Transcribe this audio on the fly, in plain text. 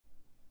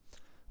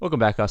Welcome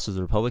back, Officers of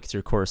the Republic. It's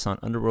your Coruscant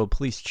Underworld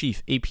Police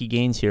Chief,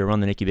 APGAINS here. We're on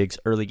the Nicky Biggs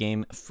early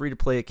game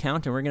free-to-play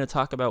account, and we're going to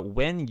talk about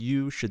when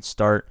you should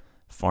start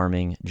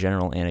farming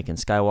General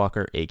Anakin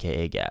Skywalker,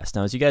 aka Gas.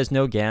 Now, as you guys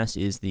know, Gas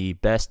is the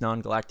best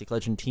non-galactic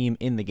legend team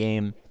in the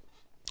game.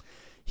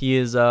 He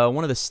is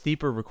one of the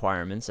steeper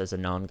requirements as a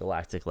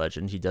non-galactic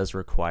legend. He does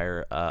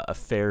require a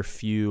fair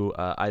few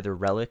either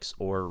relics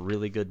or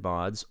really good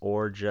mods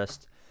or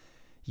just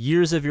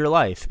years of your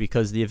life,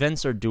 because the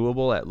events are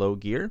doable at low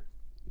gear.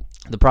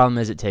 The problem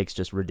is it takes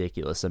just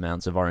ridiculous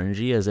amounts of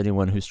RNG, as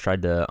anyone who's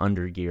tried to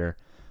undergear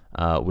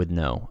would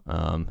know.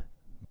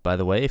 By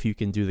the way, if you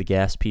can do the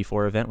Gas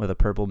P4 event with a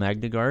purple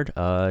Magna Guard,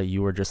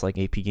 you are just like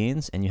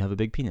APGAINS and you have a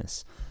big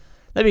penis.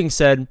 That being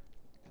said,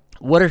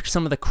 what are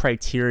some of the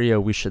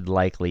criteria we should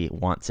likely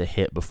want to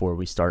hit before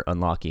we start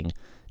unlocking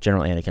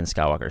General Anakin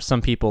Skywalker?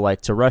 Some people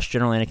like to rush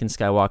General Anakin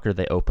Skywalker.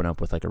 They open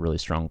up with like a really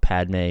strong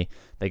Padme.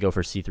 They go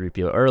for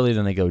C-3PO early,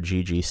 then they go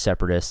GG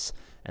Separatists,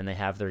 and they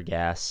have their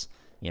gas,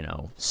 you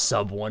know,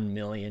 sub 1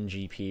 million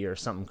GP or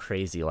something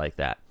crazy like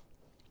that.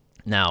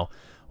 Now,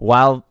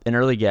 while an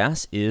early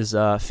gas is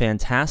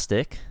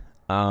fantastic,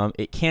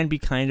 it can be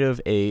kind of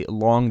a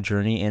long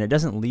journey, and it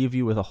doesn't leave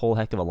you with a whole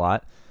heck of a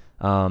lot.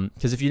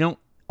 Because if you don't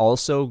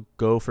also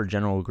go for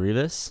General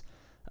Grievous,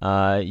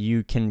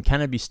 you can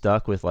kind of be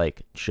stuck with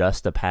like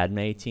just a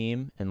Padme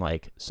team and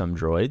like some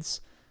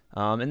droids,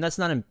 and that's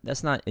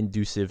not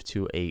inducive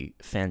to a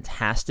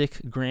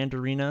fantastic Grand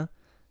Arena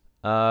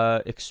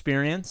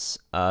experience.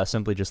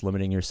 Simply just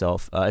limiting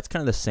yourself. It's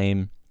kind of the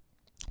same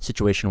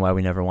situation why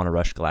we never want to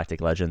rush Galactic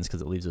Legends,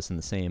 because it leaves us in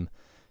the same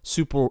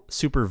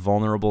super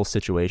vulnerable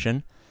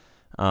situation.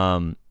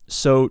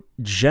 So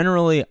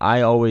generally,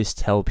 I always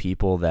tell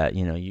people that,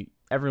 you know,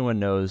 everyone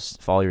knows,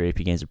 follow your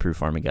APGAINS approved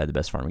farming guide, the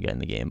best farming guide in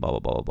the game, blah, blah,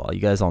 blah, blah, blah.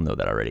 You guys all know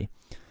that already.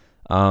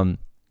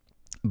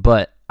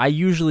 But I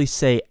usually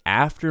say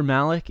after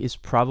Malak is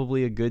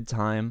probably a good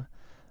time.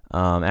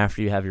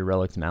 After you have your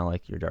Relic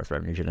Malak, your Darth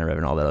Revan, your Jedi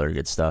Revan, all that other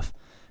good stuff,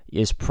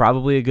 is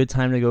probably a good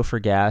time to go for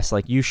gas.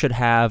 Like, you should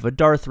have a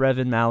Darth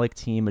Revan Malak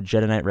team, a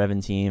Jedi Knight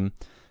Revan team,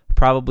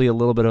 probably a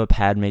little bit of a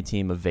Padme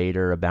team, a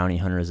Vader, a Bounty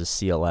Hunter as a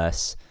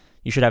CLS.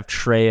 You should have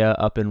Traya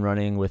up and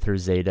running with her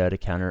Zeta to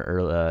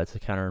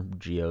counter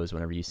Geos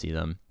whenever you see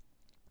them,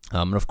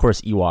 and of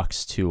course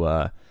Ewoks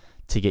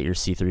to get your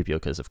C-3PO,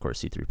 because of course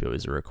C-3PO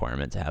is a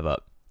requirement to have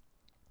up.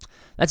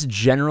 That's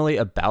generally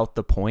about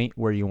the point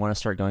where you want to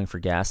start going for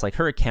gas. Like,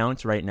 her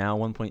account right now,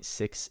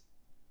 1.6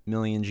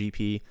 million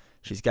GP.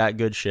 She's got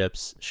good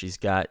ships. She's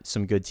got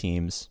some good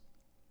teams.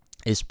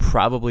 Is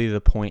probably the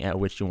point at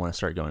which you want to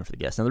start going for the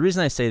gas. Now, the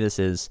reason I say this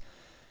is,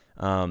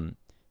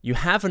 you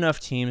have enough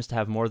teams to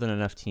have more than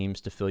enough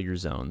teams to fill your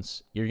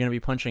zones. You're going to be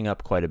punching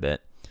up quite a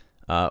bit.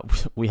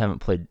 We haven't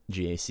played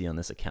GAC on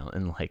this account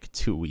in like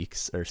 2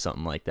 weeks or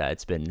something like that.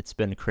 It's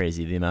been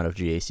crazy, the amount of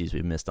GACs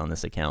we've missed on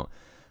this account.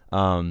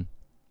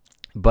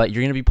 But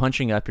you're going to be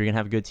punching up. You're going to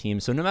have a good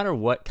team. So no matter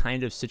what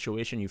kind of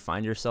situation you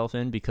find yourself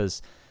in,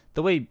 because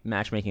the way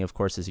matchmaking, of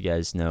course, as you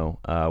guys know,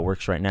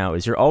 works right now,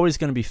 is you're always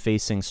going to be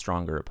facing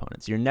stronger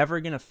opponents. You're never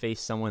going to face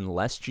someone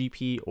less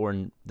GP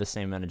or the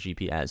same amount of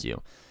GP as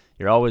you.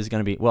 You're always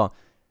going to be, well,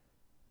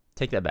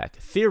 take that back.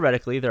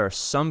 Theoretically, there are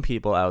some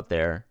people out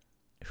there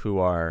who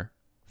are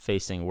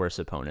facing worse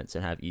opponents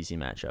and have easy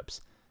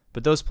matchups.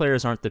 But those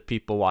players aren't the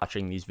people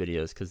watching these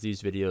videos, because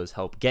these videos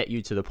help get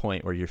you to the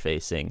point where you're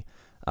facing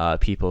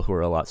people who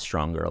are a lot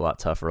stronger, a lot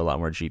tougher, a lot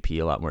more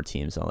GP, a lot more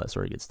teams, all that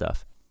sort of good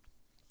stuff.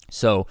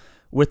 So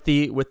with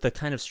the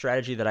kind of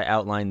strategy that I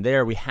outlined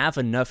there, we have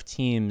enough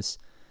teams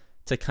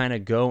to kind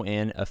of go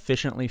in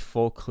efficiently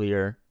full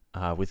clear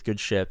with good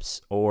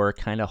ships, or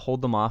kind of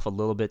hold them off a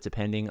little bit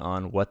depending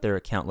on what their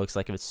account looks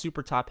like. If it's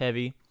super top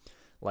heavy,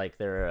 like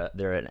they're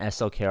an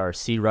SLKR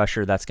C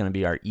rusher, that's going to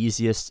be our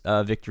easiest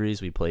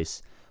victories. We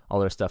place all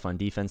their stuff on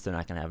defense. They're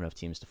not going to have enough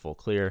teams to full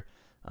clear,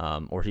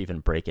 or to even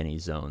break any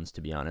zones, to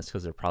be honest,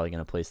 because they're probably going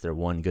to place their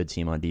one good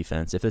team on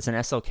defense. If it's an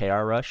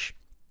SLKR rush,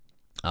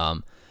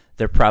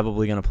 they're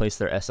probably going to place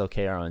their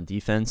SLKR on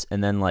defense,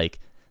 and then like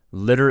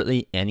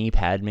literally any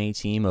Padme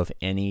team of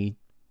any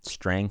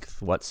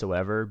strength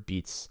whatsoever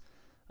beats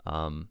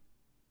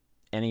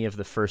any of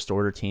the first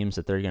order teams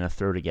that they're going to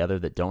throw together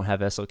that don't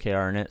have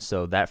SLKR in it.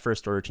 So that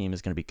first order team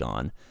is going to be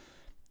gone.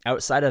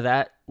 Outside of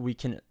that, we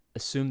can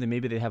assume that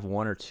maybe they have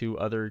one or two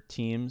other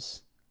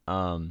teams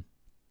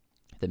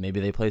that maybe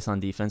they place on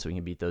defense. We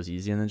can beat those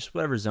easy, and then just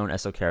whatever zone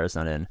SLKR is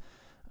not in,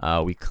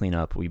 we clean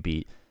up, we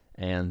beat.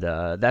 And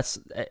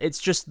it's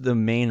just the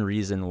main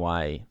reason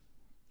why,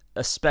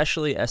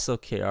 especially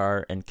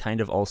SLKR and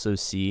kind of also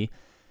C,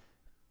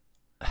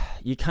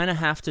 you kind of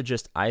have to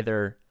just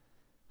either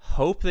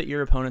hope that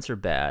your opponents are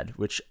bad,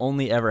 which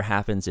only ever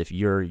happens if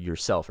you're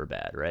yourself are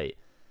bad, right?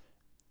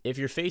 If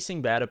you're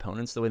facing bad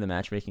opponents, the way the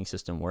matchmaking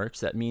system works,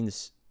 that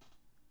means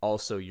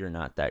also you're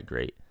not that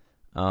great.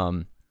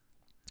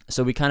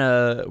 So we kind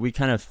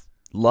of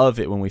love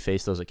it when we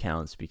face those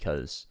accounts,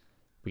 because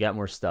we got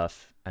more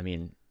stuff. I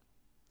mean,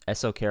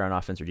 SLKR on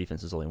offense or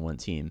defense is only one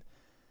team,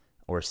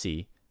 or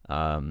C.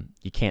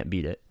 You can't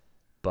beat it,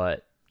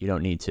 but you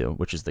don't need to,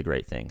 which is the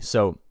great thing.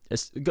 So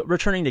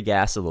returning to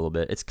gas a little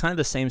bit, it's kind of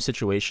the same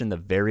situation the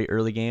very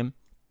early game.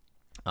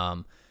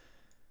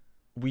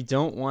 We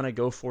don't want to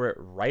go for it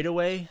right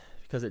away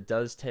because it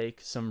does take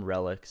some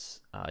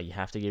relics. You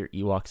have to get your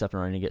Ewoks up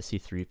and running to get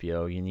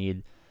C-3PO. You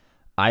need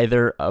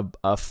either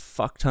a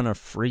fuck ton of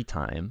free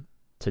time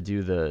to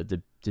do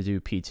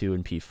do P2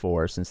 and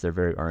P4 since they're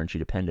very RNG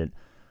dependent,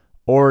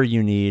 or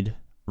you need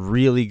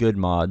really good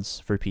mods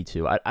for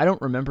P2. I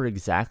don't remember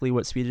exactly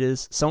what speed it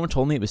is. Someone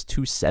told me it was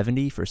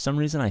 270. For some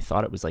reason, I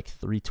thought it was like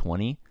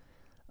 320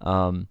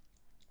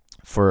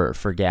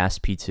 for gas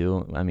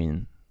P2. I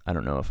mean, I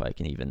don't know if I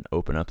can even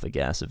open up the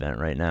gas event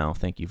right now.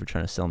 Thank you for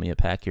trying to sell me a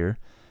pack here,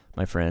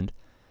 my friend.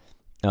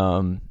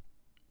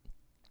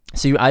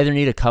 So you either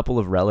need a couple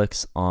of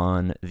relics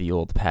on the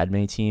old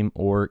Padme team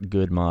or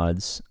good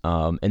mods.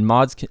 And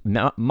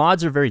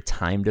mods are very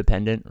time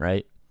dependent,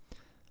 right?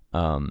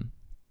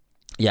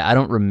 Yeah, I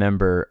don't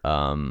remember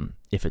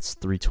if it's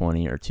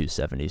 320 or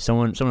 270.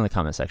 Someone in the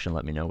comment section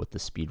let me know what the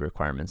speed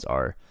requirements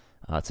are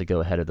to go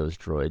ahead of those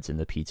droids in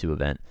the P2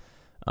 event.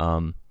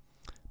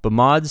 But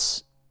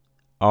mods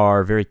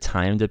are very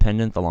time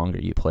dependent. The longer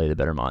you play, the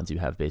better mods you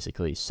have,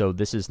 basically. So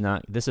this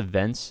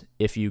event,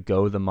 if you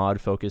go the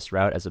mod focused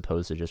route as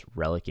opposed to just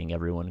relicking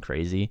everyone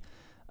crazy,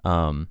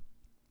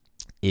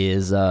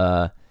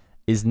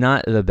 is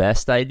not the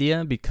best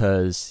idea,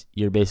 because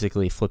you're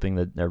basically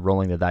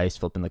rolling the dice,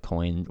 flipping the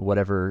coin,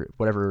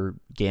 whatever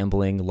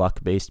gambling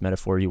luck based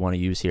metaphor you want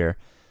to use here,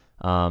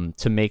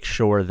 to make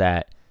sure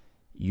that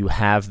you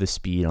have the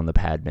speed on the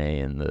Padme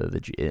and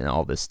and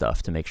all this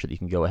stuff to make sure that you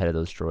can go ahead of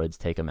those droids,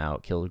 take them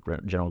out, kill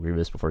General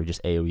Grievous before he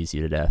just AoEs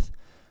you to death.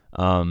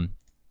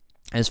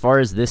 As far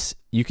as this,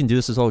 you can do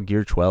this as all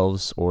Gear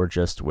 12s or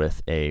just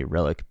with a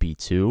Relic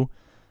B2.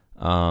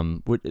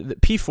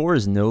 P4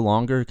 is no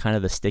longer kind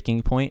of the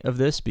sticking point of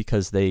this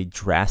because they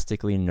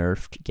drastically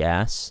nerfed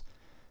gas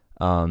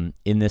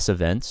in this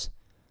event.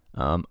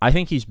 I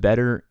think he's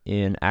better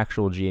in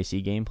actual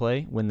GAC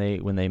gameplay when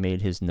they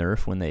made his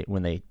nerf, when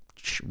they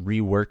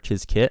reworked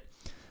his kit.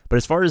 But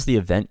as far as the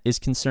event is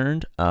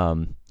concerned,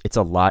 it's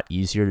a lot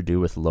easier to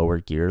do with lower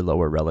gear,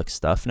 lower relic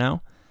stuff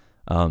now.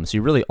 So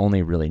you really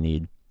only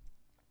need,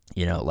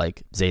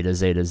 like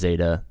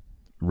Zeta,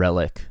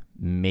 relic,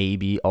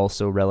 maybe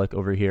also relic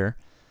over here.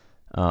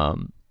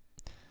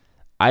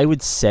 I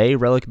would say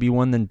relic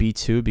B1 than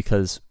B2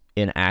 because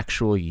in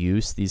actual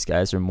use, these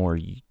guys are more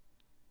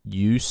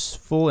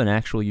useful. In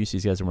actual use,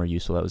 these guys are more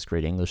useful. That was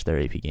great English there,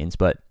 APGAINS.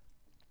 But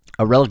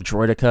a relic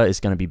droidica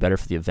is going to be better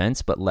for the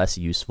events, but less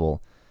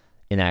useful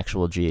in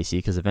actual GAC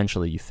because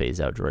eventually you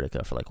phase out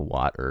droidica for like a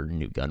Watt or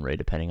new gun ray,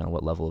 depending on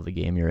what level of the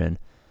game you're in.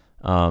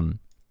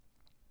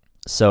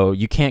 So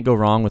you can't go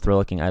wrong with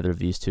relicking either of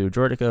these two.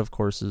 Droidica, of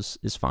course,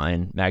 is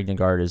fine. Magna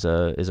Guard is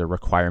a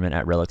requirement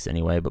at relics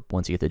anyway, but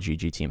once you get the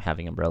GG team,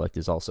 having a relic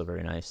is also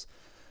very nice.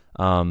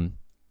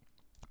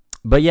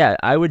 But yeah,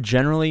 I would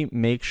generally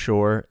make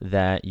sure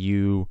that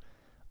you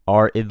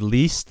are at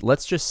least,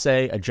 let's just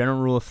say a general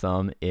rule of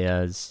thumb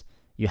is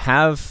you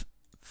have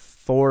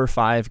 4 or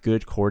 5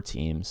 good core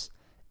teams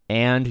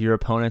and your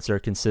opponents are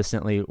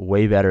consistently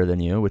way better than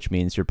you, which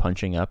means you're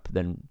punching up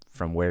than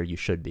from where you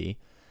should be.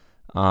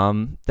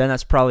 Then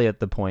that's probably at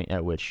the point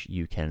at which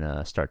you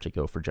can start to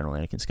go for General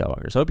Anakin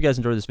Skywalker. So I hope you guys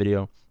enjoyed this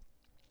video.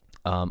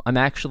 I'm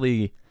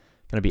actually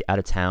going to be out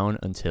of town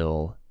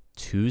until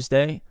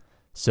Tuesday.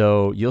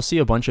 So you'll see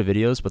a bunch of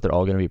videos, but they're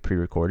all going to be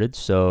pre-recorded.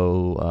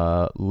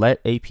 So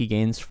let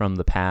APGAINS from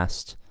the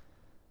past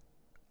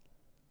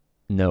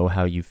know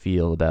how you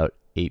feel about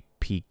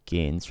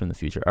APGAINS from the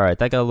future. All right,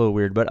 that got a little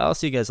weird, but I'll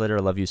see you guys later. I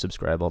love you.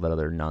 Subscribe, all that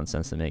other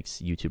nonsense that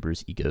makes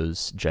YouTubers'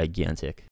 egos gigantic.